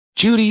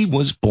Judy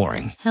was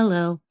boring.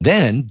 Hello.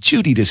 Then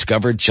Judy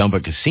discovered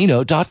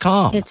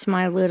ChumbaCasino.com. It's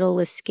my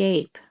little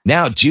escape.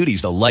 Now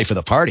Judy's the life of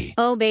the party.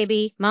 Oh,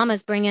 baby,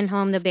 mama's bringing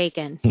home the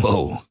bacon.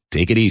 Whoa,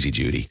 take it easy,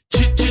 Judy.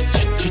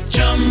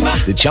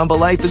 The Chumba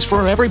life is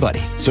for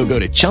everybody. So go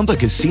to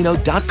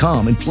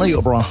ChumbaCasino.com and play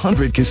over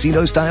 100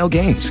 casino-style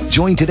games.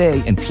 Join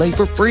today and play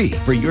for free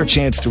for your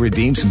chance to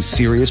redeem some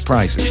serious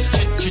prizes.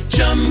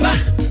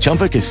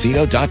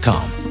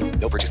 ChumbaCasino.com.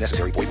 No purchase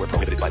necessary. Void where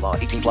prohibited by law.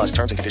 18 plus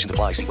terms and conditions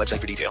apply. See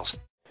website for details.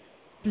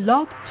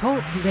 Blog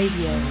Talk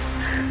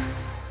Radio.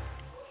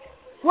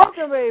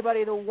 Welcome,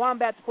 everybody, to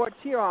Wombat Sports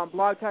here on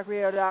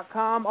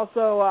blogtalkradio.com.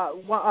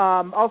 Also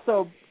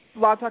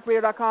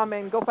blogtalkradio.com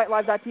and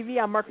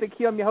GoFightLive.tv. I'm Mark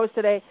McHugh. I'm your host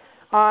today.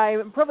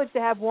 I'm privileged to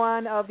have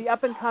one of the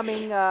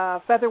up-and-coming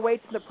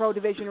featherweights in the pro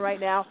division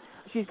right now.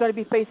 She's going to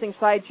be facing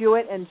Cy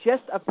Jewett in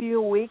just a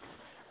few weeks.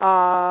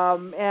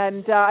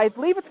 And I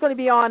believe it's going to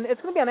be on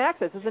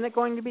Access. Isn't it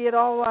going to be at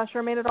all,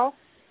 Charmaine, at all?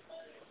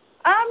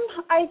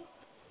 Is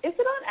it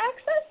on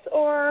Access,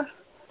 or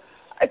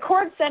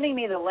Cord's sending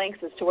me the links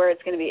as to where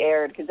it's going to be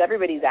aired, because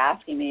everybody's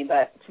asking me,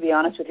 but to be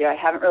honest with you, I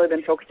haven't really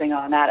been focusing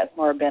on that. It's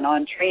more been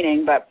on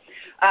training, but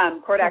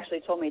Cord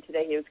actually told me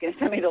today he was going to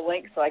send me the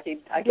link so I could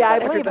let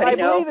everybody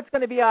know. I believe it's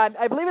going to be on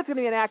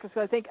Access,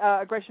 because I think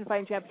Aggression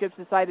Fighting Championships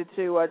decided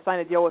to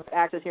sign a deal with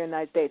Access here in the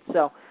United States,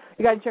 so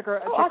you guys can check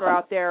her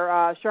out there.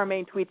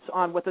 Charmaine tweets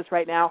on with us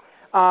right now,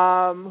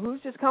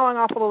 who's just coming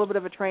off a little bit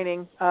of a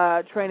training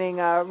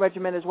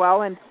regimen as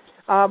well. And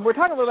we're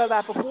talking a little bit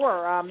about that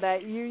before,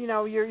 that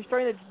you're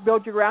starting to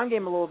build your ground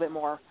game a little bit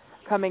more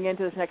coming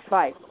into this next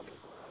fight.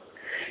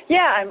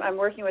 Yeah, I'm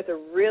working with a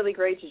really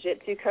great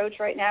jiu-jitsu coach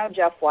right now,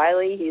 Jeff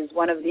Wiley. He's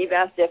one of the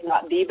best, if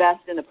not the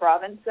best, in the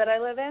province that I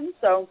live in.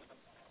 So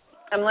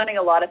I'm learning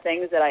a lot of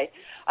things that I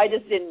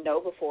just didn't know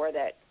before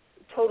that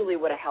totally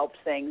would have helped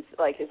things,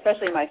 like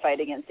especially my fight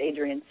against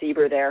Adrian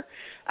Sieber there.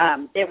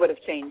 It would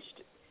have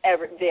changed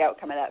the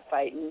outcome of that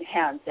fight, and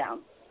hands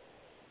down.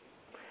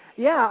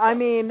 Yeah,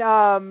 it's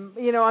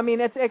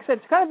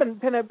kind of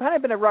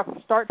been a rough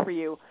start for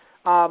you,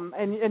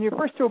 and your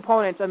first two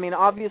opponents. I mean,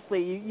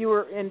 obviously you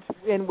were in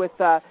with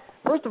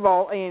first of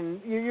all,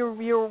 you were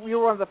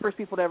one of the first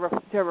people to ever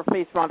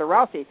face Ronda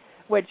Rousey,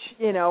 which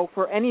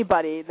for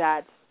anybody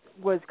that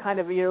was kind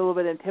of a little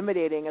bit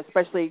intimidating,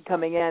 especially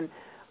coming in.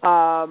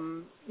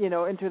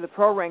 Into the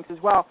pro ranks as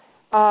well.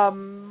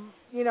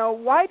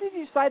 Why did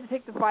you decide to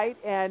take the fight,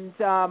 and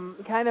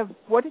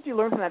what did you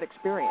learn from that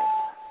experience?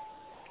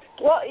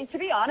 Well, to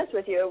be honest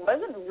with you, it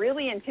wasn't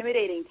really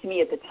intimidating to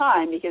me at the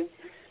time because,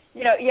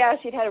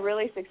 she'd had a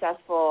really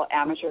successful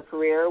amateur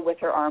career with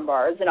her arm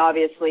bars and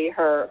obviously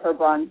her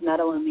bronze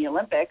medal in the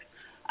Olympics.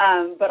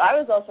 But I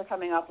was also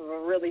coming off of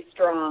a really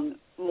strong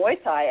Muay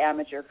Thai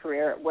amateur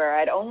career where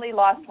I'd only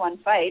lost one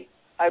fight.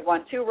 I'd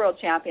won 2 world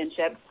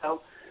championships,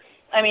 so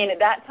at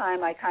that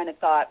time I kind of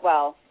thought,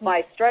 well,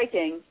 my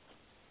striking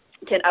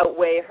can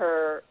outweigh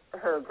her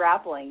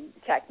grappling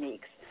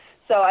techniques.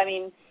 So,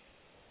 I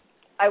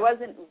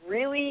wasn't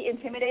really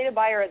intimidated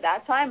by her at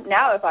that time.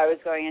 Now if I was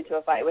going into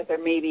a fight with her,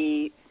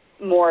 maybe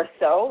more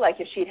so, like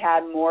if she'd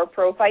had more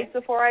pro fights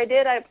before I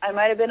did, I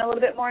might have been a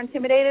little bit more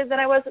intimidated than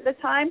I was at the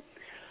time.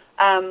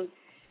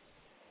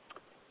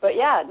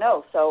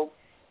 So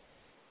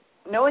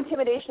no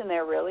intimidation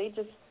there really,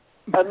 just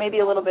maybe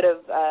a little bit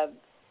of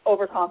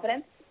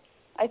overconfidence.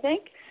 I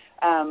think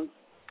I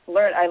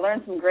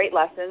learned some great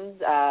lessons.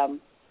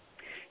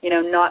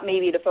 Not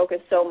maybe to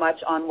focus so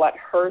much on what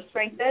her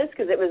strength is,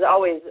 because it was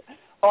always,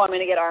 I'm going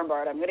to get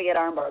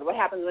armbarred. What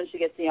happens when she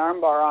gets the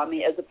armbar on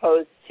me, as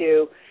opposed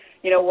to,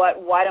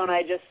 why don't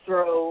I just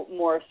throw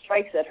more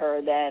strikes at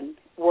her than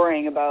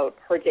worrying about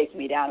her taking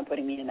me down and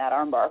putting me in that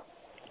armbar.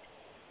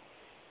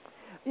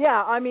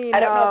 Yeah, I don't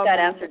know if that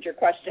answered your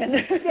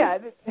question. Yeah,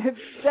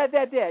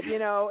 that did,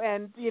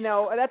 and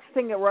that's the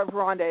thing that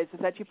Ronda is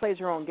that she plays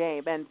her own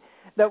game, and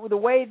the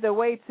way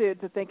to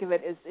think of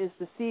it is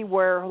to see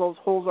where those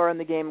holes are in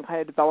the game and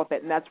kind of develop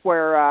it, and that's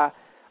where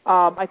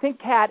I think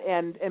Kat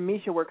and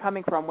Misha were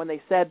coming from when they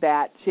said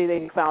that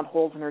they found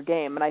holes in her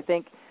game, and I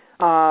think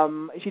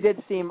she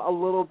did seem a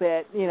little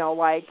bit,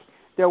 like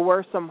there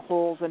were some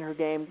holes in her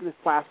game this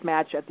last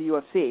match at the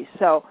UFC,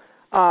 so.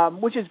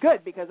 Which is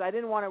good because I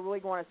didn't want to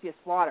see a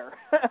slaughter.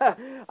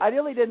 I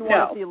really didn't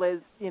want to see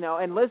Liz,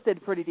 and Liz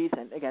did pretty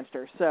decent against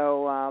her.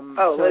 So,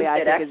 Liz I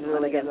did think it's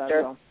really against good.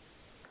 her. So.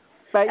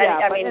 But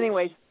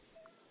anyways,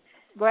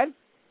 go ahead.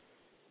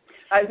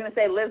 I was going to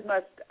say Liz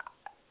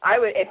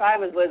if I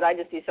was Liz, I'd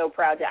just be so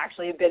proud to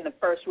actually have been the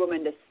first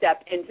woman to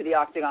step into the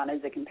octagon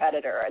as a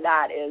competitor.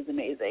 That is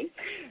amazing.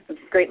 It's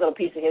a great little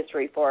piece of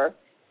history for her.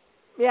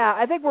 Yeah,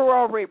 I think we're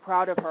all very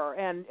proud of her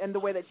and the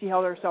way that she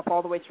held herself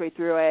all the way straight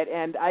through it,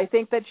 and I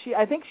think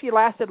she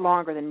lasted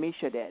longer than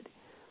Misha did.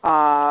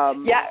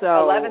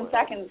 11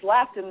 seconds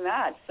left in the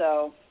match,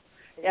 so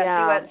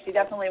she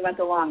definitely went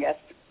the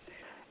longest.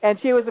 And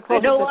she was the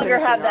closest.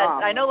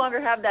 I no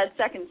longer have that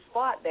second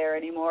spot there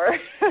anymore.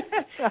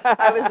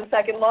 I was the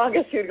second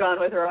longest who'd gone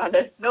with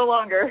Ronda. No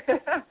longer.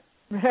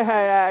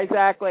 Yeah,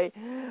 exactly.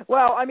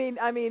 Well, I mean,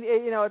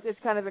 it's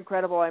kind of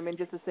incredible. I mean,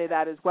 just to say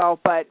that as well.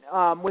 But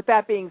with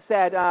that being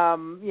said,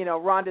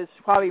 Ronda's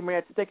probably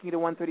sticking to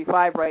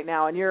 135 right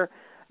now, and you're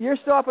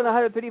still up in the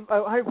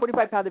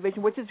 145 pound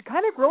division, which is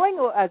kind of growing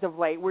as of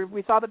late.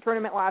 We saw the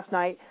tournament last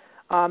night.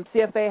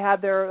 CFA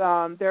had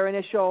their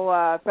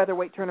initial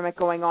featherweight tournament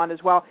going on as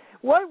well.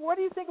 What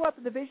do you think about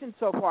the division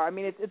so far? I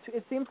mean,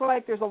 it seems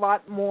like there's a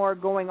lot more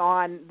going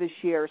on this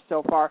year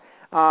so far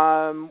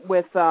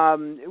with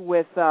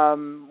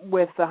the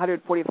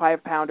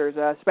 145 pounders,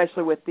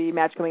 especially with the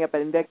match coming up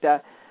at Invicta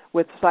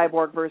with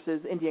Cyborg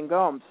versus Indian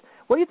Gomes.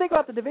 What do you think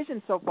about the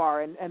division so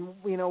far, and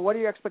what are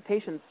your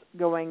expectations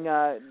coming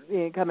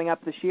up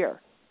this year?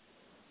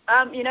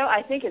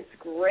 I think it's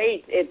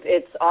great.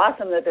 It's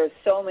awesome that there's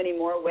so many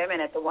more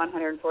women at the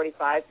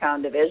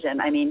 145-pound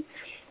division. I mean,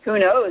 who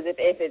knows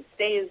if it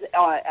stays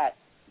at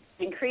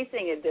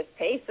increasing at this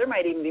pace, there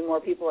might even be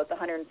more people at the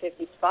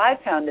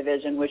 155-pound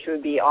division, which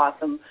would be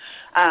awesome.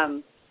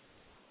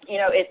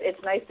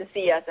 It's nice to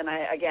see us, and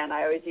I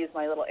always use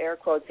my little air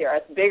quotes here,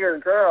 us bigger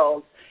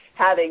girls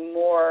having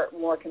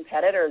more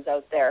competitors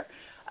out there.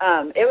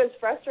 It was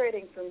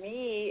frustrating for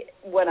me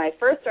when I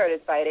first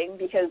started fighting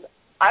because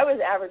I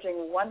was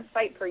averaging one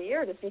fight per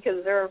year just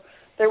because there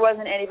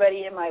wasn't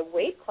anybody in my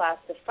weight class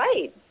to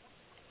fight.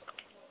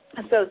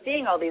 So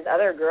seeing all these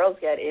other girls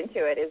get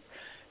into it is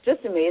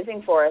just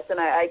amazing for us. And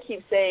I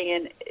keep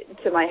saying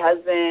to my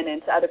husband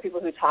and to other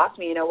people who talk to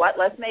me, you know what,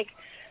 let's make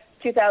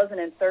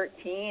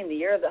 2013 the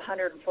year of the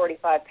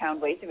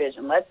 145-pound weight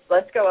division.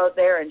 Let's go out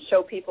there and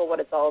show people what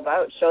it's all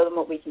about, show them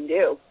what we can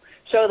do,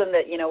 show them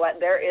that, you know what,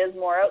 there is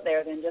more out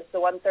there than just the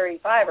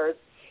 135ers.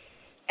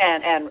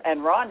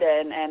 And Ronda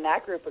and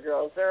that group of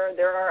girls,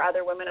 there are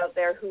other women out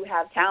there who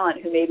have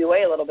talent who maybe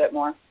weigh a little bit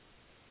more.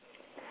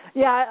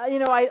 Yeah,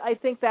 I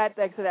think that's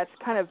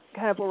kind of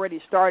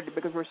already started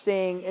because we're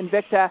seeing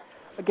Invicta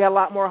get a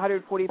lot more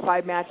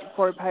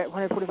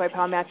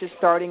 145-pound matches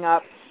starting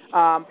up.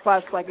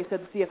 Plus, like I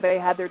said, the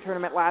CFA had their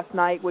tournament last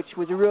night, which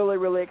was really,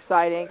 really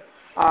exciting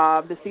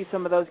to see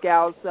some of those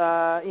gals,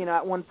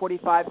 at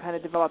 145 kind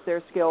of develop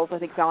their skills. I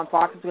think Fallon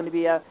Fox is going to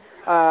be a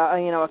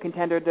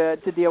contender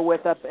to deal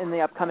with up in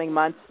the upcoming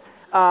months.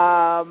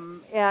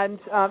 And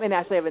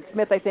Ashley Evans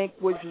Smith, I think,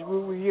 which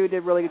you did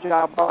a really good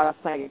job last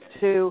night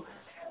too.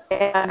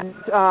 And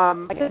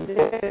I guess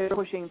they're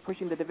pushing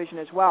the division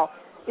as well.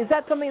 Is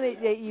that something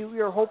that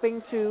you're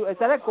hoping to? Is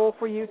that a goal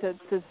for you to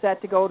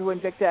set to go to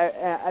Invicta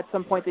at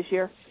some point this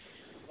year?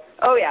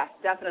 Oh yeah,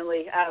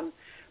 definitely.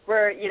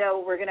 We're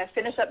going to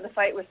finish up the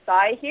fight with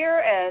Cy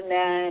here, and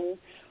then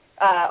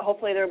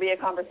hopefully there will be a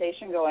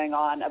conversation going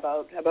on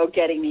about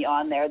getting me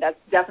on there. That's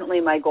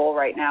definitely my goal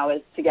right now,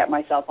 is to get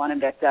myself on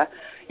Invicta.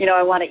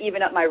 I want to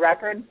even up my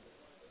record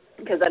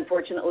because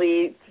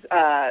unfortunately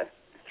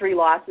 3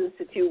 losses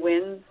to 2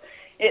 wins.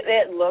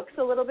 It looks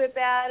a little bit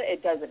bad.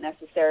 It doesn't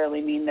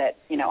necessarily mean that,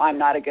 I'm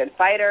not a good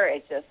fighter.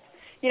 It's just,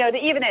 to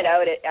even it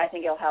out, I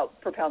think it'll help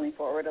propel me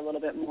forward a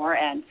little bit more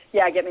and,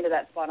 get me to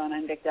that spot on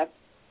Invicta.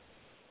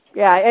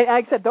 Yeah, and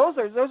like I said, those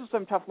are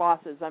some tough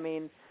losses. I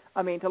mean,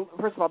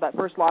 first of all, that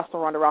first loss to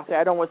Ronda Rousey,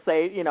 I don't want to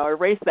say,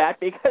 erase that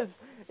because,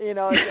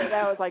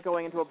 that was like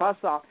going into a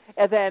buzzsaw.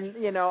 And then,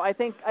 I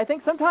think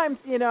sometimes,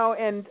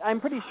 and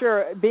I'm pretty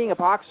sure being a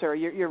boxer,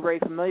 you're very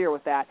familiar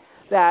with that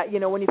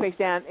when you faced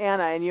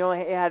Anna and you only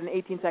had an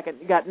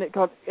 18-second, got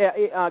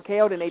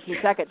KO'd in 18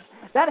 seconds,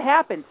 that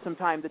happens from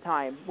time to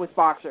time with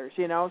boxers,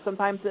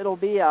 Sometimes it'll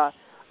be a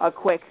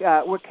quick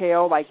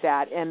KO like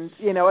that. And,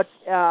 it's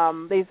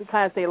they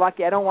kind of say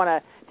lucky. I don't want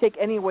to take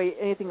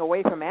anything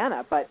away from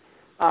Anna, but,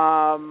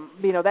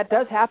 that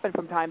does happen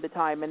from time to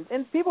time.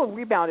 And people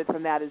rebounded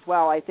from that as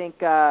well. I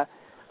think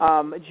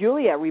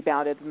Julia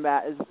rebounded from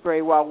that as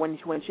very well when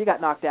she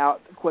got knocked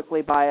out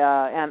quickly by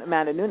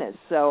Amanda Nunes.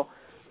 So,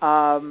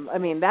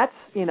 that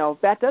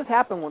does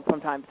happen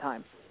from time to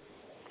time.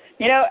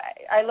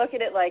 I look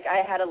at it like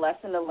I had a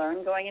lesson to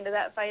learn going into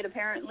that fight.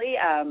 Apparently,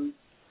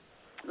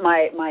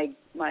 my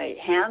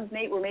hands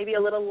were maybe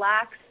a little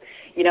lax.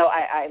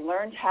 I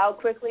learned how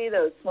quickly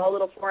those small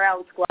little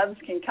 4-ounce gloves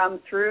can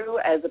come through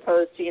as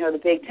opposed to the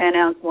big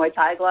 10-ounce Muay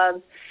Thai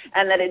gloves,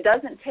 and that it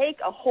doesn't take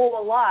a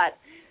whole lot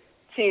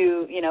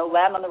to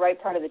land on the right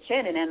part of the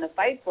chin and end the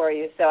fight for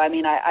you. So I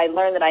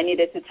learned that I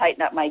needed to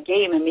tighten up my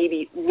game and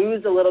maybe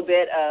lose a little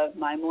bit of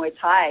my Muay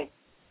Thai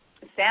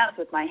stance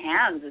with my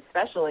hands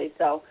especially.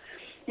 So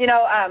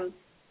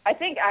I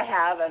think I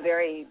have a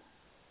very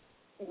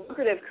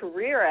lucrative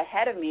career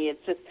ahead of me.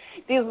 It's just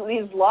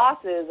these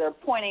losses are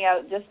pointing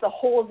out just the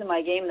holes in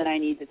my game that I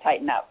need to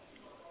tighten up.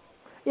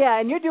 Yeah,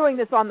 and you're doing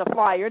this on the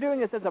fly. You're doing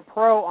this as a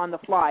pro on the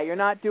fly. You're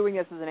not doing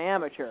this as an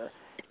amateur.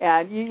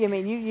 And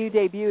you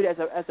debuted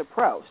as a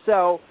pro.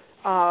 So,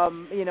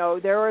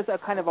 there is a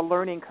kind of a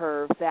learning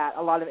curve that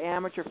a lot of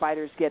amateur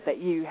fighters get that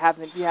you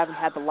haven't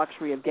had the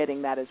luxury of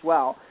getting that as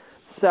well.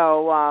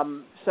 So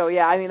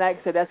yeah, like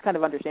I said, that's kind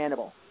of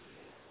understandable.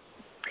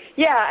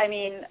 Yeah,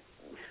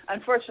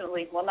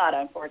 unfortunately, well, not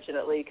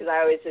unfortunately, because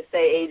I always just say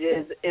age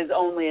is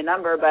only a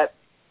number, but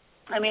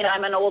I mean,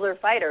 I'm an older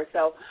fighter,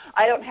 so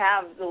I don't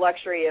have the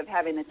luxury of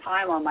having the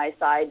time on my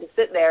side to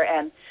sit there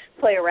and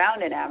play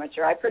around in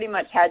amateur. I pretty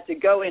much had to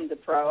go into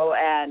pro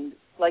and,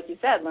 like you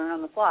said, learn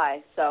on the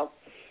fly. So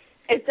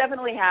it's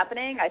definitely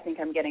happening. I think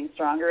I'm getting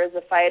stronger as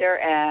a fighter,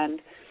 and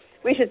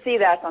we should see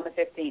that on the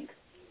 15th.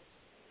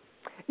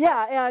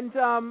 Yeah, and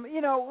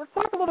let's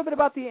talk a little bit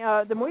about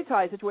the Muay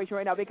Thai situation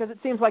right now, because it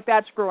seems like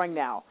that's growing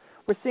now.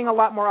 We're seeing a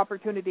lot more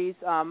opportunities.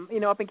 Up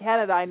in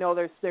Canada, I know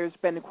there's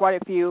been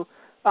quite a few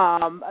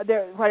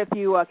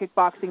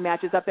kickboxing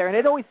matches up there, and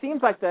it always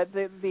seems like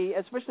the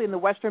especially in the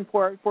western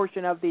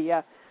portion of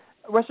the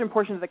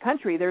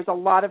country, there's a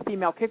lot of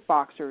female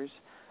kickboxers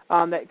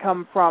that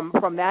come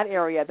from that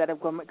area that have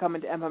come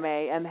into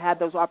MMA and had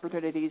those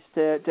opportunities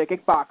to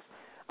kickbox.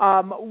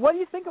 What do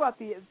you think about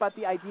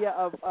the idea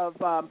of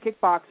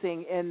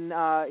kickboxing in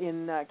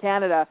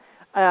Canada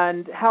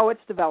and how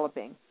it's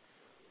developing?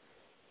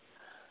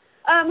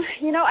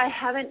 I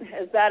haven't,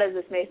 as bad as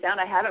this may sound,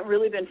 I haven't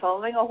really been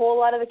following a whole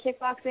lot of the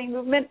kickboxing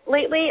movement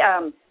lately.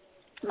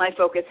 My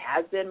focus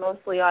has been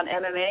mostly on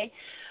MMA,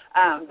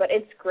 but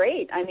it's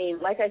great. I mean,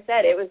 like I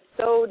said, it was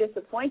so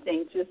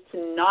disappointing just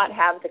to not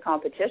have the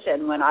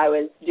competition when I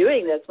was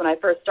doing this, when I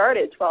first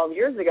started 12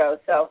 years ago.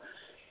 So,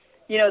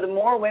 the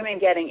more women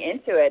getting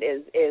into it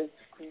is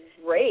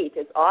great.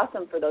 It's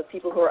awesome for those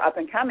people who are up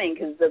and coming,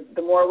 because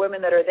the more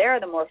women that are there,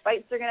 the more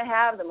fights they're going to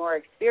have, the more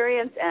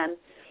experience. And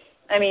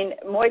I mean,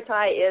 Muay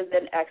Thai is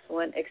an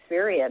excellent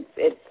experience.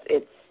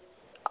 It's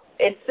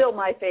still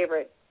my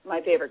favorite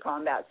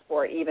combat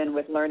sport, even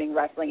with learning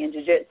wrestling and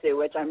jiu-jitsu,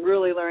 which I'm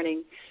really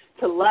learning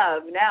to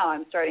love now.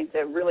 I'm starting to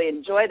really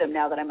enjoy them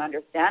now that I'm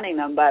understanding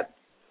them. But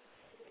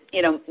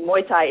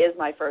Muay Thai is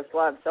my first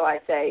love, so I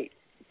say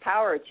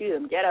power to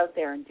them. Get out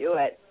there and do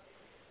it.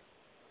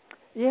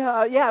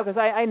 Yeah, because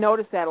I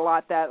noticed that a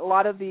lot. That a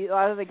lot of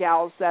the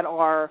gals that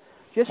are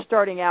just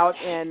starting out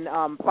in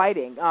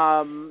fighting,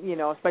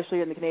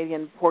 especially in the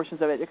Canadian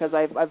portions of it, because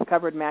I've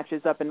covered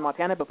matches up in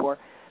Montana before.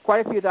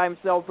 Quite a few times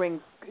they'll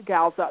bring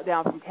gals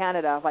down from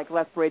Canada, like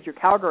Lethbridge or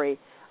Calgary,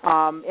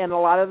 and a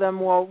lot of them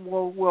will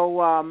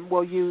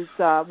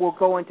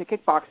go into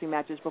kickboxing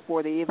matches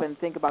before they even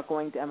think about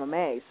going to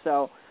MMA.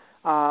 So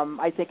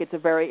I think it's a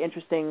very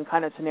interesting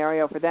kind of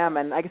scenario for them.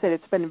 And like I said,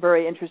 it's been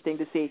very interesting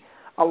to see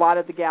a lot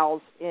of the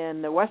gals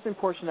in the western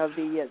portion of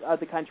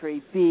the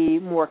country be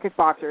more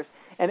kickboxers.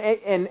 And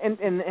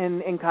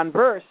in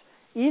converse,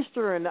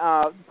 eastern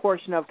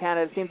portion of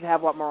Canada seems to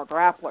have a lot more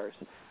grapplers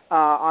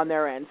on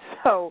their end.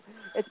 So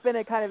it's been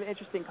a kind of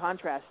interesting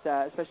contrast,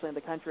 especially in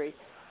the country.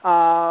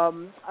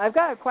 I've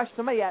got a question.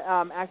 Somebody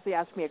actually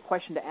asked me a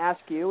question to ask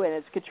you, and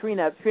it's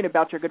Katrina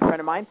Belcher, a good friend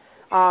of mine.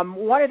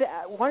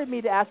 Wanted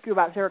me to ask you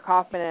about Sarah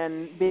Kaufman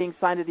and being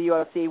signed to the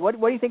UFC. What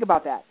do you think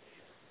about that?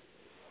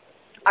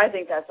 I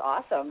think that's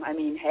awesome. I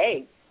mean,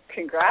 hey,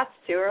 congrats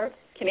to her.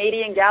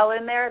 Canadian gal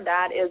in there,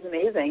 that is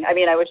amazing. I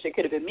mean, I wish it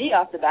could have been me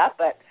off the bat,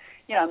 but,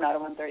 I'm not a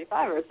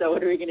 135er, so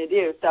what are we going to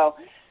do? So,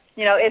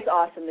 it's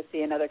awesome to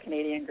see another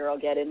Canadian girl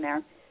get in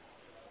there.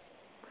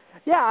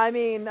 Yeah, I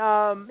mean,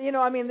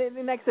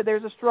 like I said,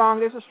 there's a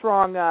strong,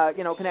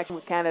 connection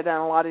with Canada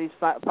and a lot of these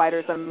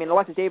fighters. I mean,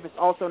 Alexis Davis,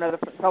 also another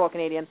fellow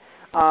Canadian,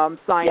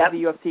 signed to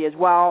the UFC as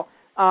well.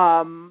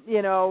 What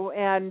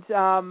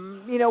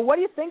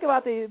do you think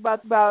about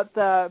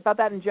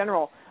that in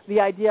general? The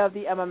idea of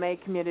the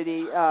MMA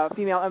community,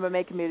 female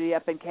MMA community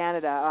up in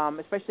Canada,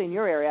 especially in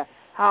your area.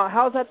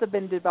 How's that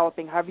been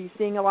developing? Have you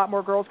seen a lot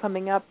more girls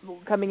coming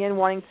in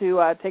wanting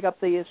to take up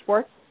the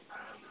sport?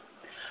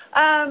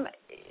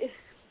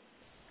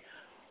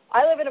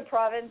 I live in a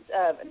province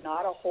of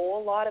not a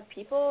whole lot of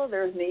people.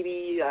 There's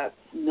maybe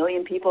 1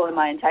 million people in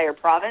my entire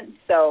province,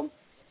 so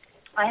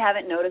I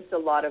haven't noticed a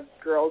lot of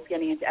girls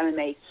getting into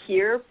MMA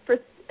here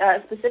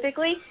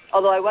specifically,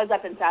 although I was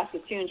up in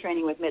Saskatoon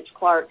training with Mitch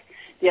Clark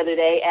the other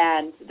day,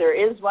 and there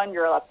is one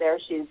girl up there. I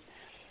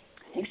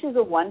think she's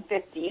a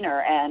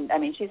 115er, and, I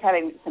mean, she's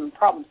having some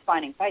problems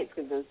finding fights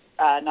because there's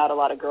not a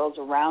lot of girls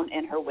around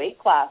in her weight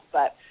class,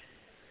 but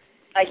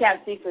I can't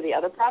speak for the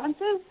other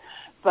provinces.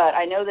 But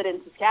I know that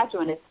in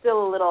Saskatchewan, it's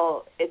still a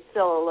little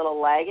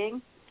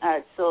lagging.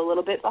 It's still a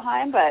little bit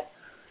behind, but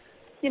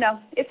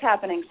it's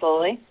happening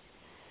slowly.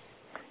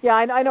 Yeah,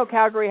 I know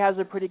Calgary has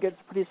a pretty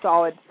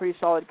solid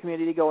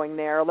community going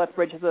there.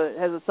 Lethbridge has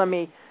a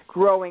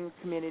semi-growing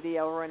community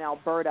over in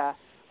Alberta.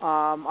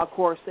 Of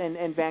course,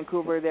 in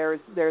Vancouver,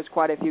 there's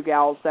quite a few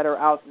gals that are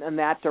out in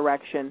that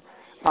direction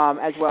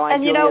as well.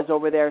 And Julia's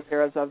over there,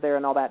 Sarah's over there,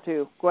 and all that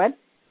too. Go ahead.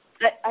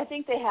 I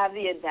think they have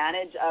the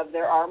advantage of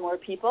there are more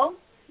people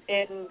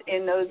in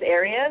those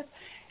areas,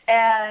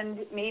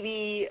 and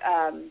maybe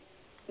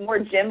more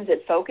gyms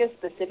that focus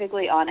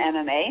specifically on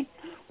MMA,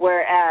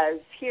 whereas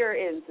here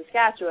in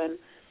Saskatchewan,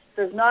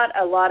 there's not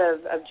a lot of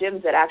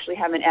gyms that actually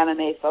have an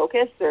MMA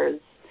focus. There's,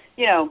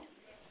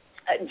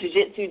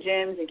 jiu-jitsu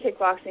gyms and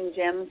kickboxing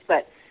gyms,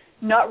 but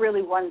not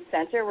really one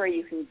center where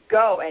you can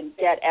go and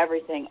get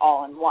everything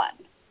all in one.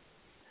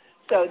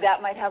 So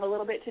that might have a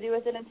little bit to do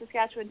with it in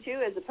Saskatchewan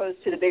too, as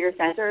opposed to the bigger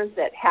centers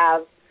that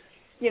have,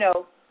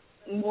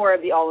 more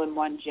of the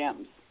all-in-one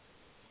gyms.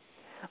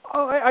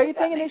 Oh, are you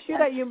thinking this year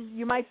that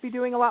you might be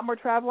doing a lot more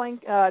traveling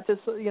to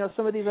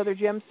some of these other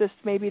gyms, just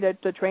maybe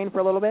to train for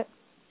a little bit?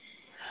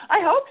 I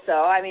hope so.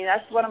 I mean,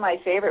 that's one of my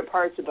favorite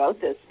parts about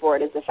this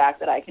sport is the fact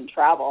that I can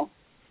travel,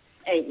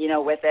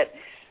 with it.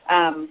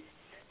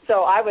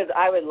 So I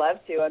would love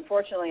to.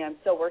 Unfortunately, I'm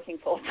still working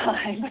full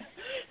time,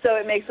 so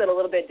it makes it a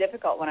little bit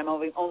difficult when I'm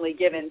only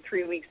given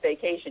 3 weeks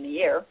vacation a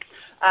year.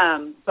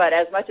 But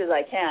as much as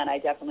I can, I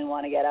definitely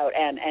want to get out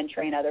and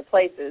train other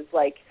places.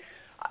 Like,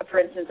 for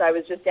instance, I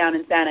was just down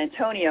in San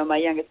Antonio. My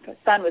youngest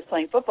son was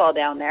playing football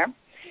down there,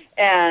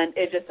 and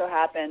it just so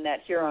happened that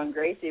Huron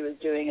Gracie was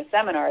doing a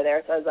seminar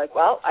there. So I was like,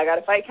 well, I got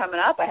a fight coming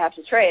up. I have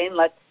to train.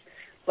 Let's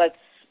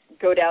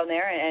go down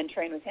there and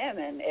train with him,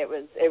 and it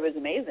was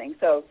amazing.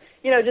 So,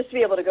 just to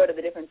be able to go to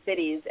the different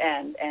cities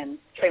and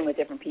train with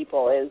different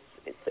people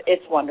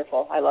it's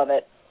wonderful. I love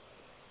it.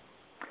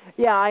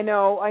 Yeah, I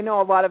know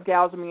a lot of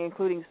gals,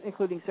 including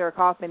Sarah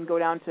Kaufman, go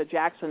down to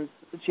Jackson's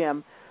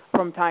gym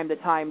from time to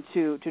time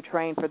to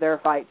train for their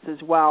fights as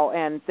well,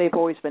 and they've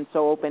always been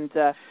so open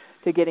to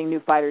getting new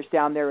fighters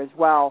down there as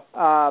well.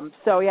 And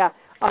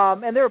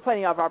there are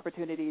plenty of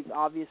opportunities,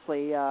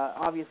 obviously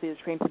to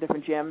train for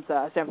different gyms.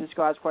 San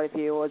Francisco has quite a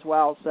few as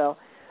well, so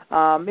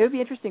it would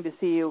be interesting to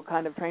see you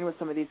kind of train with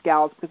some of these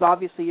gals, because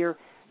obviously you're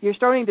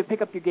starting to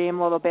pick up your game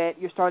a little bit.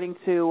 You're starting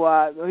to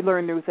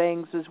learn new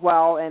things as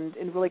well, and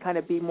really kind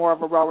of be more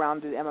of a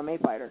well-rounded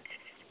MMA fighter.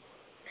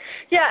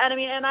 Yeah,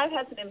 and I've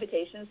had some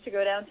invitations to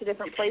go down to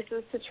different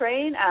places to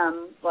train.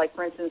 Like,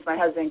 for instance, my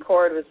husband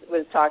Cord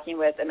was talking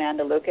with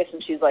Amanda Lucas,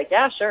 and she's like,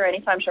 yeah, sure,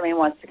 anytime Charmaine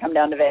wants to come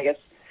down to Vegas,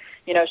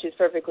 she's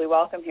perfectly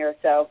welcome here.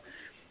 So,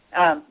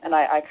 and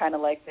I kind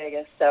of like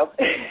Vegas, so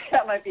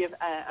that might be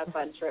a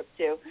fun trip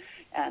too,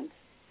 and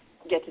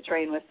get to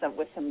train with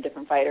some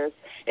different fighters.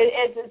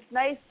 It's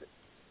nice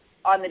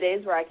on the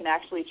days where I can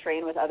actually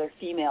train with other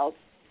females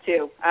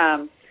too.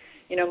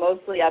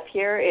 Mostly up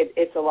here,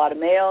 it's a lot of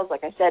males.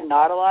 Like I said,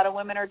 not a lot of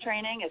women are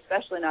training,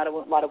 especially not a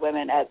lot of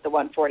women at the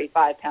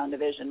 145-pound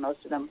division. Most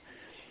of them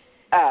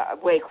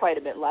weigh quite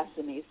a bit less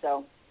than me.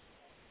 So,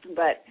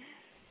 but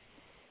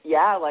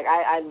yeah, like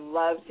I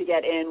love to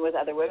get in with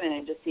other women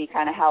and just see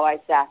kind of how I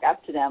stack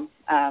up to them.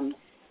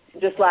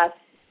 Just last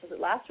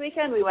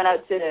weekend we went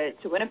out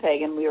to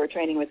Winnipeg, and we were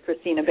training with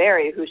Christina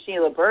Berry, who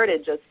Sheila Bird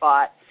had just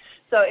fought.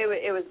 So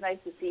it was nice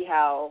to see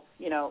how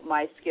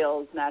my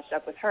skills matched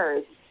up with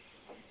hers,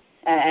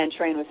 and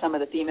train with some of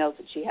the females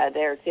that she had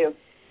there too.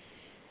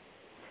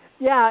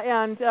 Yeah,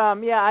 and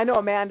I know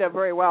Amanda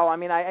very well. I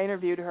mean, I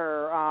interviewed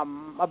her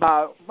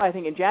about, I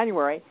think, in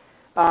January.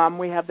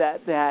 We have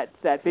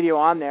that video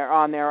on there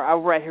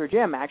over at her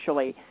gym,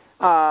 actually,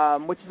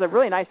 which is a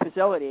really nice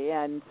facility,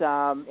 and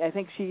I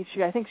think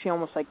she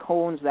almost like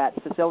owns that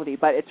facility,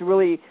 but it's a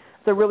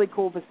really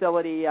cool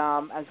facility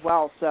as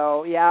well.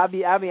 So yeah,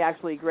 it'd be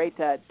actually great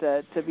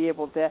to be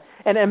able to.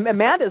 And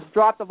Amanda's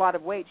dropped a lot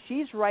of weight.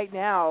 She's right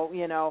now,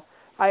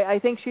 I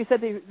think she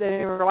said that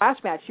in her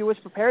last match she was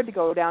prepared to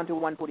go down to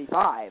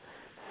 145.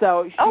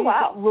 So she's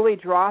really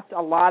dropped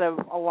a lot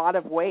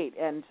of weight,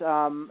 and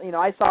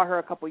I saw her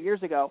a couple of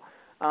years ago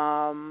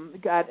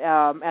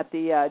at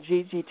the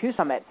G2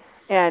 Summit,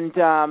 and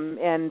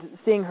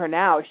seeing her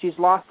now, she's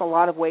lost a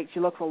lot of weight. She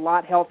looks a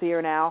lot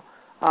healthier now.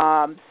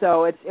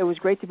 So it was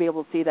great to be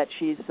able to see that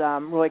she's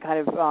really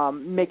kind of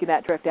making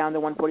that trek down to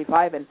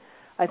 145, and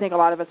I think a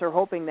lot of us are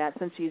hoping that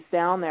since she's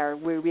down there,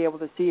 we'll be able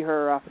to see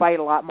her fight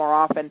a lot more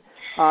often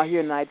here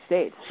in the United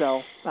States.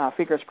 So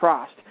fingers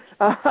crossed.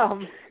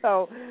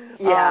 So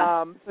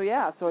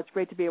it's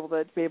great to be able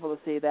to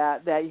see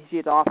that she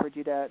had offered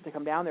you to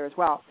come down there as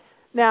well.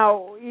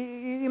 Now,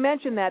 you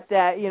mentioned that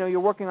you're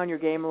working on your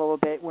game a little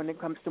bit when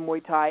it comes to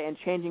Muay Thai and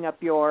changing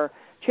up your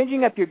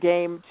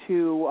game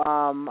to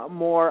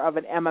more of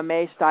an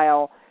MMA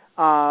style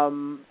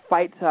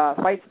fight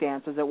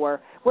stance, as it were.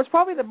 What's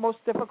probably the most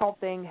difficult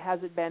thing has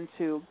it been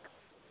to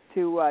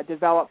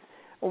develop,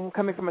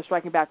 coming from a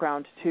striking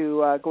background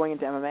to going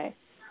into MMA?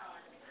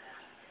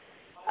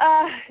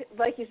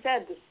 Like you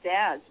said, the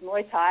stance.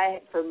 Muay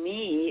Thai, for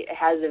me,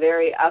 has a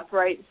very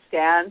upright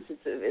stance.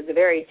 It's a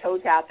very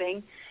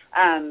toe-tapping.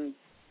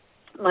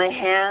 My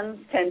hands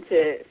tend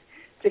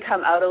to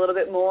come out a little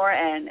bit more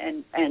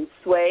and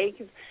sway.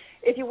 'Cause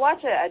if you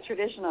watch a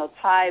traditional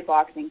Thai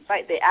boxing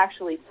fight, they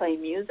actually play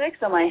music,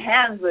 so my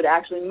hands would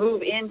actually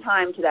move in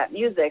time to that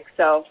music.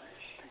 So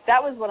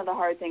that was one of the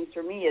hard things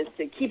for me, is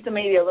to keep them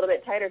maybe a little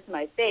bit tighter to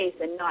my face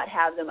and not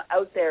have them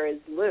out there as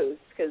loose.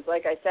 Because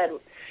like I said,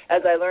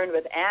 as I learned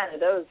with Anna,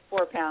 those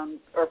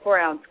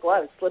 4-ounce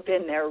gloves slip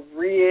in there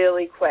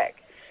really quick.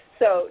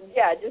 So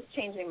yeah, just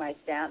changing my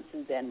stance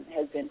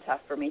has been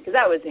tough for me, because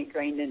that was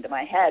ingrained into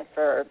my head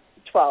for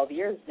 12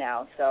 years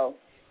now. So,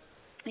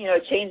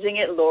 changing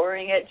it,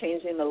 lowering it,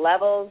 changing the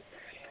levels,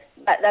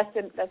 that's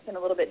been a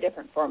little bit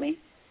different for me.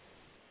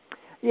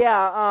 Yeah,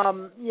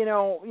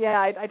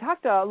 I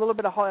talked a little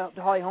bit to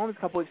Holly Holmes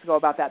a couple weeks ago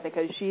about that,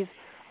 because she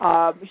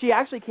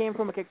actually came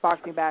from a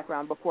kickboxing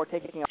background before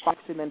taking up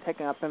boxing, then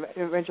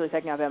eventually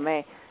taking up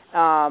MMA.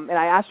 And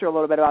I asked her a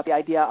little bit about the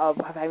idea of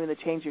having to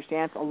change your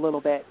stance a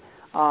little bit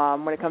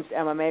when it comes to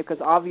MMA,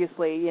 because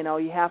obviously, you know,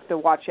 you have to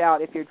watch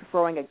out if you're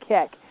throwing a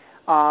kick,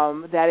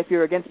 that if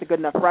you're against a good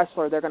enough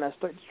wrestler, they're going to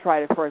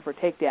try to throw for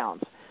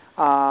takedowns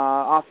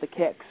off the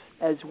kicks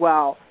as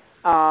well.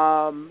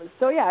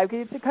 So yeah,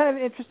 it's a kind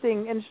of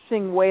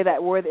interesting way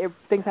that where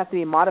things have to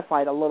be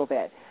modified a little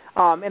bit.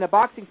 In a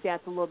boxing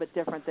stance, a little bit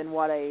different than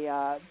what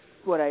a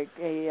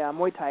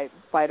Muay Thai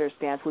fighter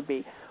stance would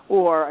be,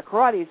 or a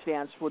karate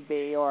stance would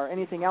be, or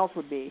anything else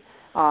would be.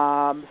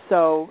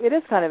 So it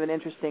is kind of an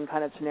interesting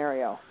kind of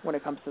scenario when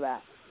it comes to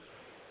that.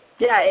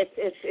 Yeah,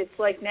 it's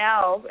like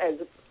now, as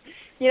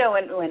you know,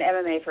 when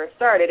MMA first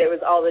started, it was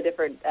all the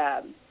different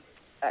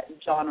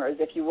genres,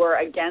 if you were,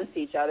 against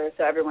each other,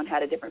 so everyone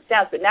had a different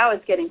stance. But now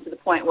it's getting to the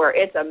point where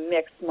it's a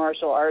mixed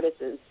martial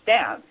artist's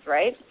stance,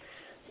 right?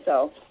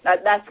 So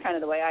that's kind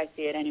of the way I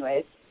see it,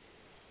 anyways.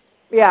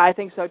 Yeah, I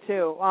think so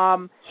too.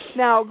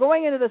 Now,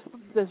 going into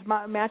this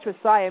match with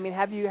Sai, I mean,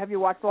 have you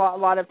watched a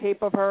lot of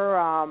tape of her,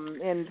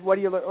 and what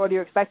are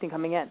you expecting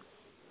coming in?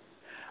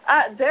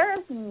 There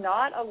is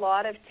not a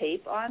lot of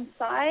tape on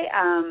Sai.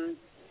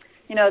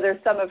 You know,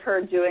 there's some of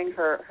her doing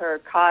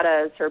her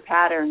katas, her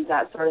patterns,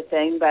 that sort of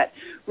thing. But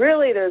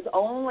really, there's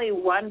only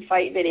one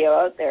fight video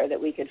out there that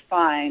we could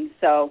find.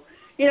 So,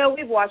 you know,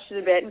 we've watched it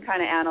a bit and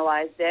kind of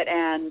analyzed it,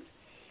 and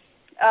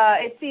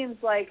it seems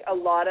like a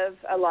lot of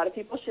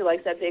people, she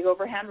likes that big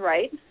overhand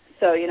right.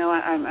 So, you know,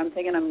 I'm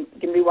thinking I'm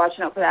going to be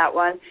watching out for that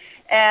one.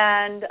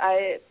 And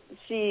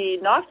she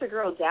knocked a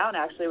girl down,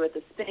 actually, with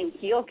a spinning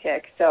heel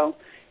kick. So,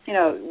 you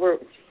know, we're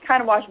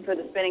kind of watching for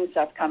the spinning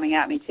stuff coming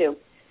at me, too.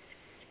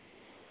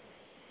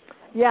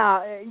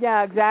 Yeah,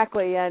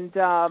 exactly, and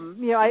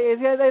you know,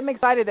 I'm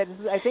excited that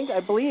I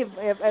believe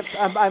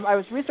I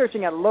was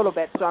researching it a little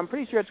bit, so I'm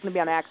pretty sure it's going to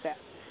be on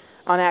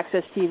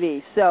Access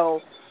TV.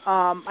 So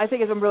I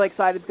think I'm really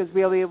excited because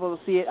we'll be able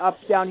to see it up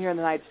down here in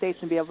the United States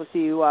and be able to see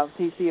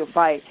you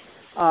fight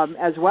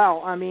as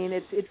well. I mean,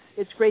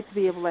 it's great to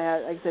be able to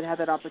have, like I said, have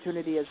that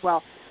opportunity as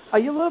well. Are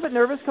you a little bit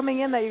nervous coming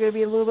in that you're going to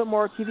be a little bit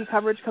more TV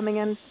coverage coming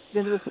into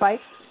this fight?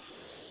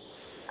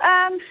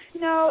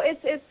 No,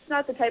 it's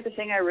not the type of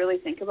thing I really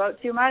think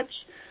about too much.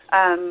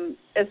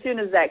 As soon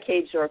as that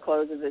cage door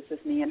closes, it's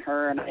just me and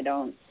her, and I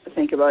don't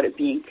think about it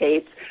being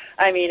taped.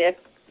 I mean,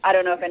 I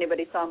don't know if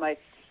anybody saw my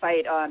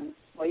fight on,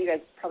 well, you guys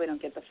probably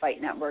don't get the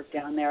Fight Network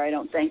down there, I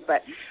don't think,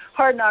 but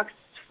Hard Knocks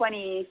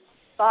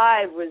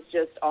 25 was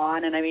just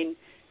on, and I mean,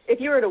 if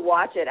you were to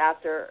watch it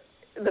after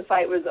the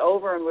fight was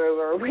over and we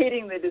were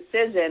awaiting the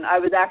decision, I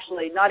was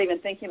actually not even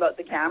thinking about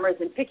the cameras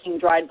and picking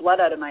dried blood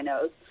out of my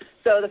nose.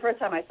 So the first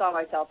time I saw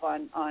myself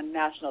on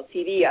national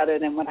TV, other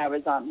than when I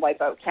was on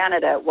Wipeout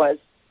Canada, was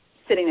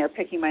sitting there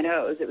picking my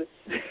nose. It was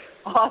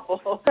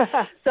awful.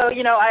 So,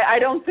 you know, I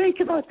don't think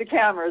about the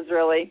cameras,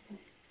 really.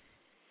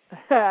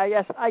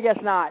 I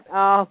guess not.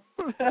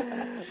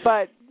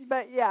 But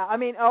yeah, I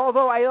mean,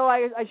 although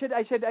I should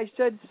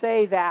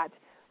say that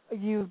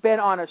you've been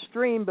on a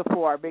stream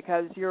before,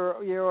 because you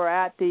were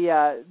at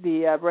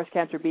the breast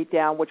cancer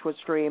beatdown, which was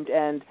streamed,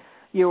 and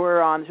you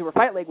were on Super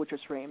Fight League, which was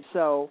streamed.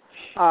 So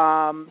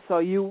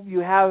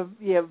you have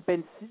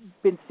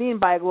been seen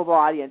by a global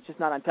audience, just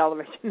not on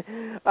television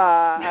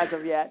as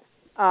of yet.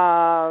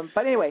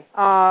 But anyway,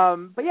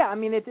 but yeah, I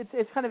mean,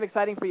 it's kind of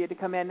exciting for you to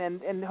come in,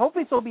 and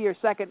hopefully this will be your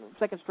second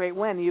straight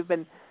win. You've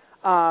been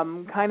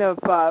kind of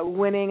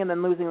winning and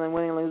then losing and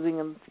winning and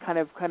losing, and kind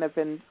of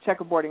been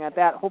checkerboarding at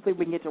that. Hopefully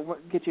we can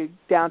get you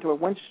down to a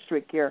win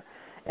streak here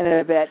in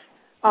a bit.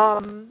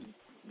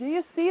 Do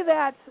you see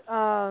that?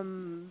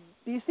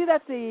 Do you see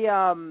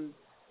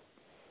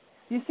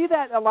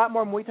that a lot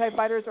more Muay Thai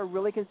fighters are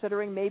really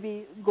considering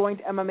maybe going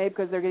to MMA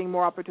because they're getting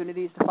more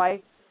opportunities to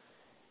fight?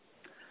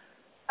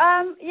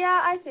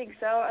 Yeah, I think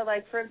so.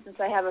 Like, for instance,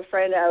 I have a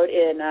friend out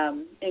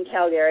in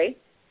Calgary,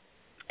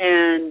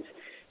 and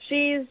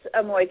she's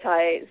a Muay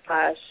Thai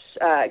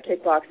 /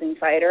 kickboxing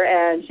fighter,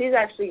 and she's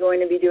actually going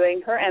to be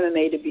doing her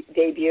MMA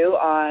debut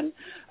on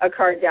a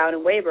card down in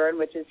Weyburn,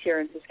 which is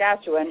here in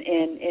Saskatchewan,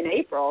 in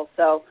April.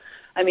 So,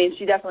 I mean,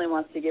 she definitely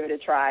wants to give it a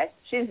try.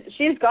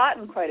 She's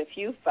gotten quite a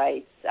few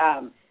fights,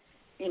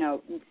 you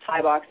know,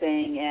 Thai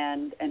boxing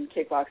and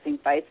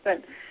kickboxing fights,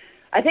 but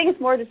I think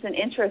it's more just an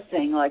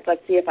interesting, like,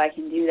 let's see if I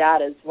can do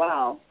that as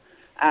well.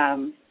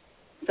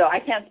 So I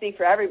can't speak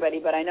for everybody,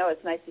 but I know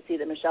it's nice to see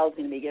that Michelle's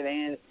going to be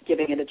giving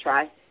it a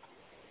try.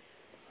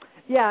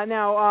 Yeah.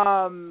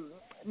 Now,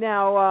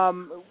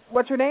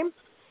 what's her name?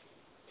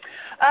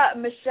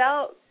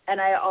 Michelle, and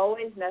I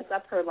always mess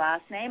up her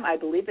last name. I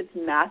believe it's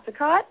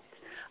Massicott.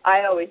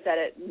 I always said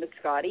it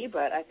Mascotti,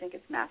 but I think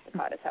it's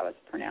Massicott is how it's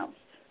pronounced.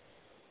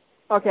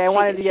 Okay, I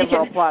wanted to give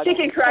her a plug. She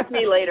can correct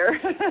me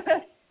later.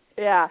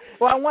 Yeah.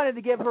 Well, I wanted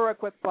to give her a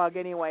quick plug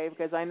anyway,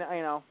 because I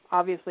know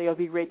obviously it'll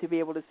be great to be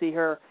able to see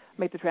her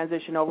make the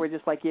transition over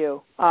just like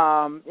you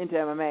into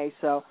MMA.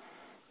 So,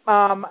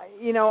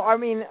 you know, I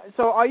mean,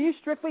 so are you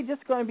strictly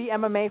just going to be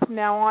MMA from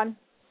now on?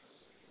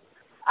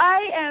 I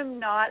am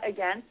not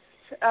against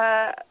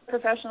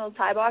professional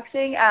Thai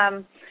boxing.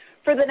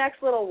 For the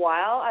next little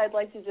while, I'd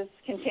like to just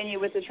continue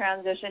with the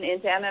transition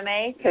into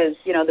MMA because,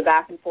 you know, the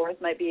back and forth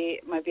might be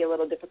a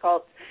little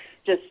difficult.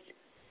 Just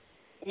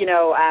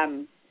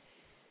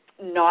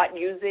not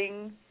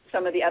using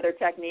some of the other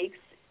techniques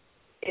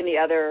in the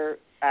other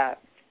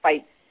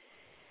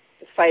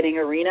fighting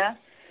arena.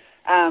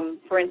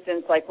 For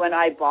instance, like when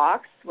I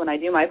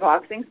do my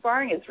boxing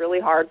sparring, it's really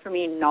hard for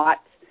me not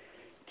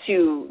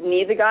to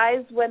knee the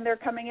guys when they're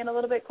coming in a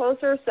little bit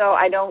closer, so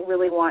I don't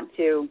really want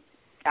to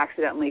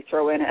accidentally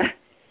throw in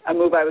a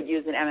move I would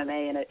use in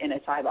MMA in a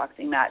Thai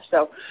boxing match.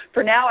 So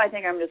for now, I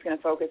think I'm just going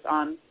to focus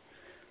on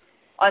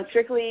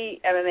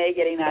strictly MMA,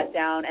 getting that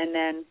down, and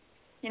then,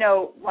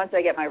 once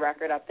I get my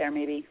record up there,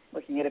 maybe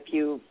looking at a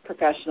few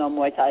professional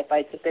Muay Thai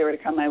fights if they were to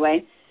come my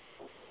way.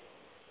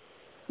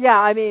 Yeah,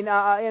 I mean,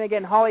 and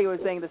again, Holly was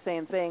saying the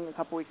same thing a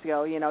couple weeks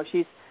ago.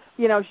 She's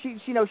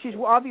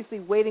obviously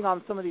waiting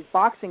on some of these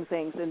boxing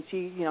things, and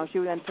she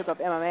then took up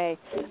MMA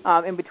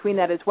in between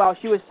that as well.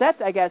 She was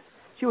set, I guess.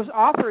 She was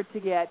offered to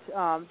get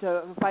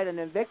to fight in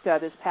Invicta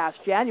this past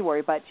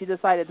January, but she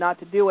decided not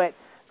to do it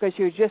because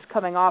she was just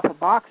coming off of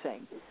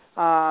boxing.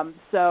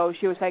 So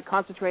she was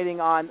concentrating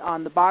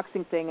on the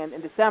boxing thing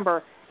in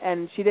December,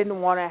 and she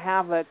didn't want to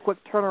have a quick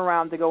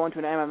turnaround to go into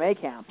an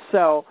MMA camp.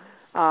 So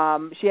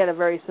she had a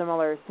very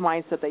similar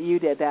mindset that you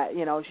did. That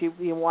she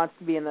wants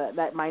to be in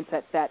that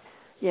mindset that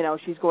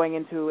she's going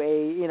into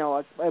a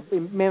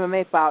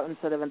MMA bout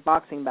instead of a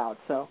boxing bout.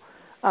 So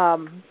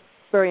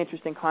very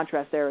interesting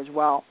contrast there as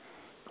well.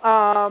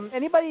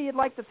 Anybody you'd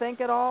like to thank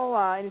at all?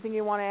 Anything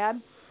you want to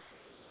add?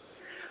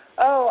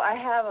 Oh, I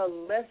have a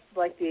list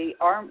like the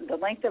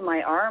length of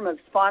my arm of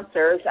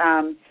sponsors.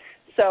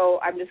 So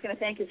I'm just going to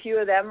thank a few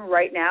of them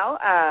right now.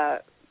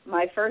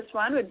 My first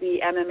one would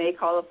be MMA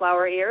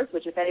Cauliflower Ears,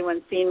 which if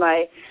anyone's seen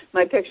my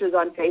pictures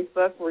on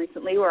Facebook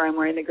recently where I'm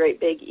wearing the great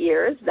big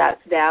ears,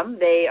 that's them.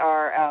 They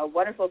are a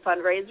wonderful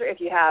fundraiser. If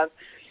you have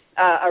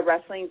a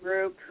wrestling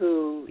group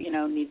who,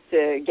 needs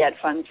to get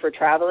funds for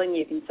traveling,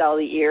 you can sell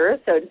the ears.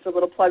 So just a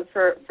little plug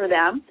for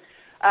them.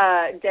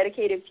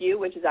 Dedicated Few,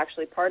 which is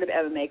actually part of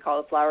MMA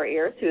Cauliflower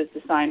Ears, who has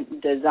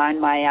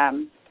designed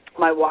my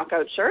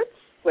walkout shirts,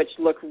 which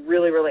look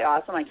really, really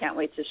awesome. I can't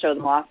wait to show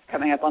them off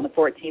coming up on the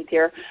 14th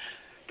here.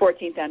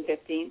 14th and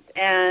 15th.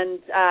 And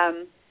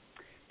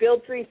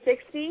Build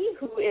 360,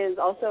 who is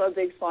also a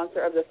big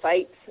sponsor of the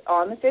fight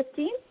on the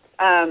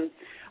 15th.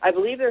 I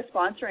believe they're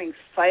sponsoring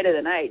Fight of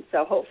the Night,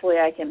 so hopefully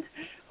I can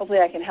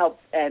help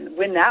and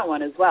win that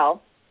one as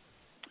well.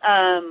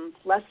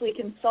 Leslie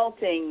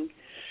Consulting.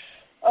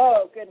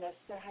 Oh, goodness.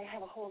 I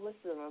have a whole list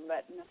of them,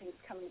 but nothing's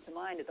coming to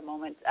mind at the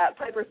moment.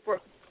 Piper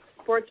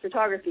Sports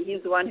Photography.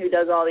 He's the one who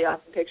does all the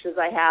awesome pictures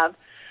I have.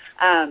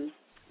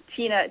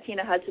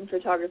 Tina Hudson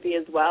Photography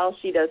as well.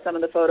 She does some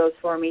of the photos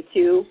for me,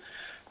 too.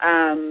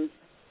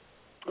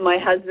 My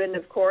husband,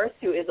 of course,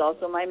 who is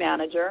also my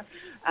manager.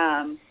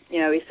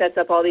 He sets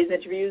up all these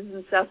interviews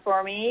and stuff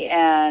for me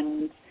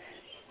and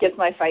gets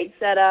my fight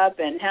set up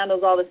and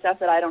handles all the stuff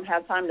that I don't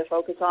have time to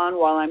focus on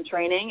while I'm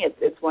training.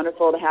 It's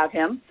wonderful to have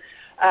him.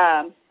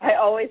 I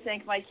always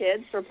thank my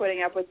kids for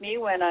putting up with me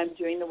when I'm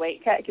doing the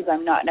weight cut because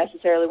I'm not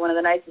necessarily one of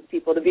the nicest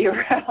people to be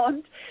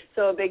around.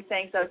 So a big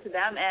thanks out to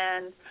them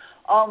and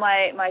all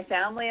my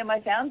family and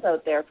my fans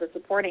out there for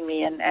supporting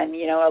me and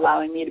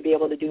allowing me to be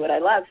able to do what I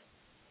love.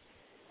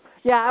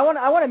 Yeah, I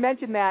want to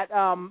mention that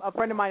a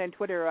friend of mine on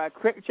Twitter,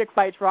 Chick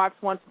Fights Rocks,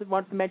 wants to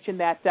mention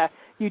that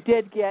you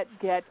did get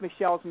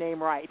Michelle's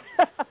name right.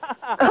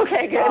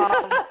 Okay,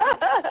 good.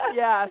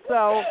 Yeah,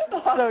 so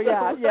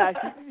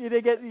you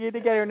did get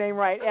her name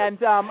right,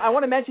 and I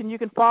want to mention you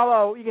can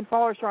follow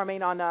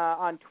Charmaine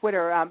on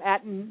Twitter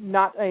at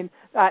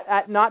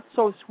Not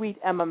So Sweet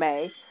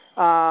MMA.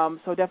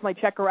 So definitely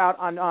check her out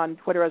on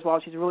Twitter as well.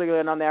 She's really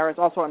good on there. It's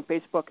also on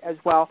Facebook as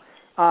well.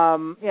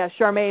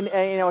 Charmaine,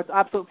 it's an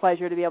absolute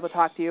pleasure to be able to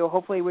talk to you.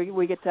 Hopefully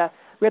we get to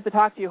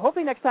talk to you.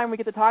 Hopefully next time we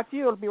get to talk to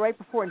you, it'll be right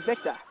before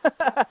Invicta.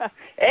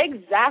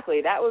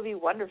 Exactly. That would be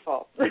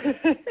wonderful.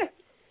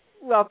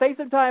 Well, thanks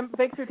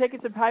for taking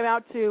some time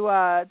out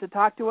to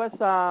talk to us,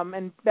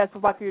 and best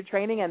of luck for your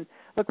training, and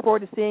look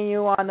forward to seeing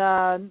you on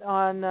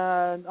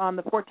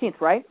the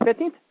 14th, right?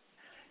 15th?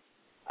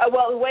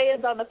 Well, the weigh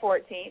is on the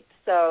 14th,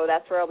 so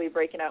that's where I'll be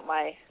breaking out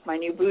my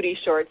new booty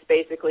shorts,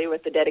 basically,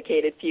 with the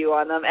Dedicated Few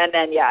on them. And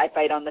then, I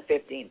fight on the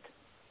 15th.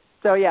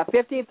 So,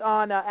 15th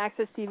on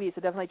Access TV,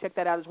 so definitely check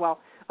that out as well.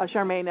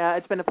 Charmaine,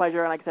 it's been a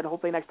pleasure, and like I said,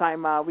 hopefully next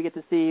time we get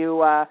to see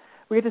you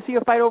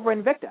fight over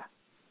Invicta.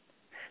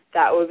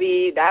 That would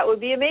be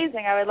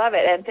amazing. I would love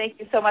it, and thank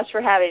you so much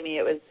for having me.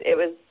 It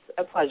was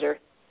a pleasure.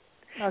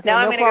 Okay, now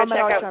I'm going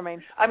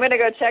to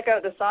go check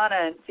out the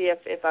sauna and see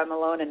if I'm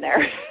alone in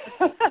there.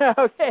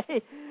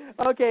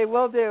 Okay,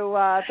 will do.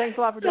 Thanks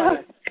a lot for joining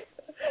us.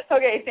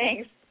 Okay,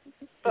 thanks.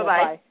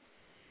 Bye-bye.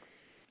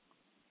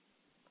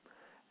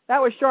 That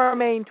was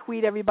Charmaine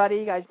Tweed, everybody.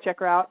 You guys check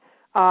her out.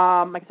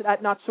 Like I said,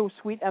 at Not So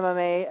Sweet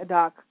MMA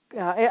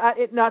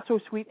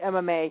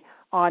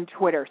on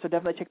Twitter. So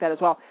definitely check that as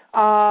well.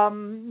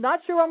 Not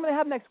sure what I'm going to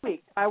have next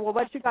week. I will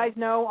let you guys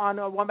know on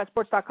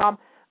wombatsports.com.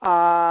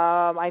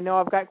 I know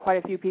I've got quite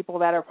a few people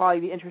that are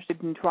probably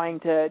interested in trying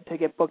to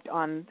get booked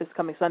on this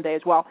coming Sunday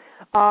as well.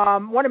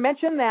 Want to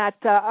mention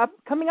that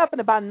coming up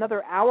in about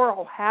another hour,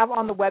 I'll have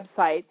on the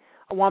website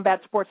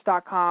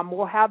wombatsports.com.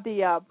 We'll have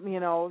the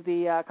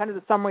kind of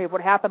the summary of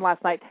what happened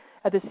last night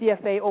at the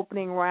CFA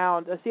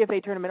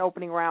tournament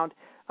opening round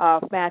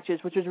matches,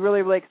 which was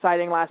really, really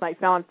exciting last night.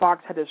 Fallon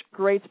Fox had this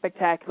great,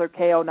 spectacular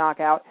KO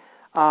knockout,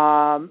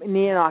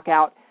 knee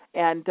knockout,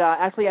 and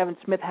Ashley Evans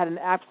Smith had an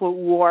absolute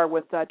war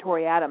with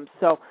Tori Adams.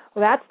 So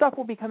that stuff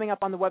will be coming up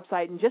on the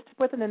website in just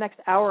within the next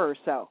hour or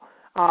so.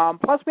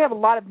 Plus, we have a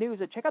lot of news.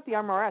 Check out the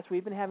MRS.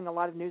 We've been having a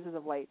lot of news as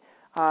of late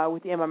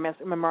with the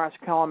MRS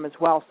column as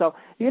well. So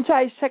you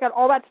can check out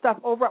all that stuff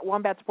over at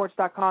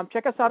wombatsports.com.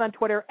 Check us out on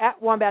Twitter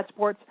at Wombat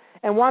Sports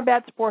and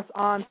Wombat Sports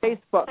on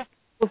Facebook.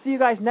 We'll see you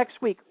guys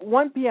next week,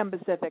 1 p.m.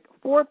 Pacific,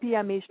 4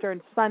 p.m.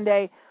 Eastern,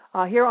 Sunday,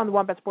 here on the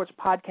Wombat Sports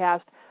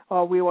Podcast.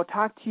 We will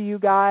talk to you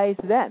guys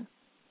then.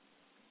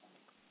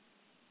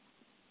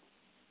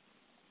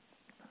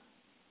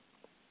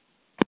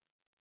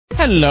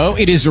 Hello,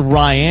 it is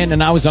Ryan,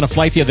 and I was on a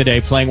flight the other day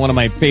playing one of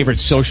my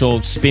favorite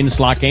social spin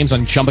slot games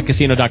on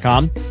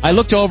ChumbaCasino.com. I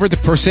looked over at the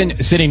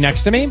person sitting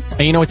next to me, and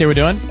you know what they were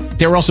doing?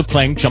 They were also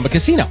playing Chumba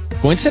Casino.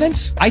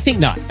 Coincidence? I think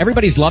not.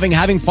 Everybody's loving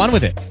having fun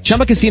with it.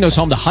 Chumba Casino is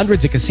home to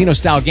hundreds of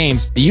casino-style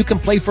games that you can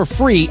play for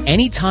free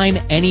anytime,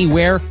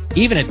 anywhere,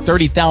 even at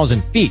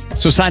 30,000 feet.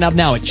 So sign up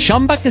now at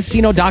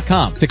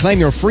ChumbaCasino.com to claim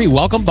your free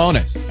welcome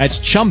bonus. That's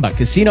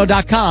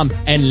ChumbaCasino.com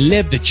and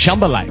live the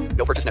Chumba life.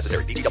 No purchase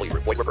necessary. VGW.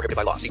 Void where prohibited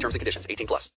by law. See terms and conditions. 18+.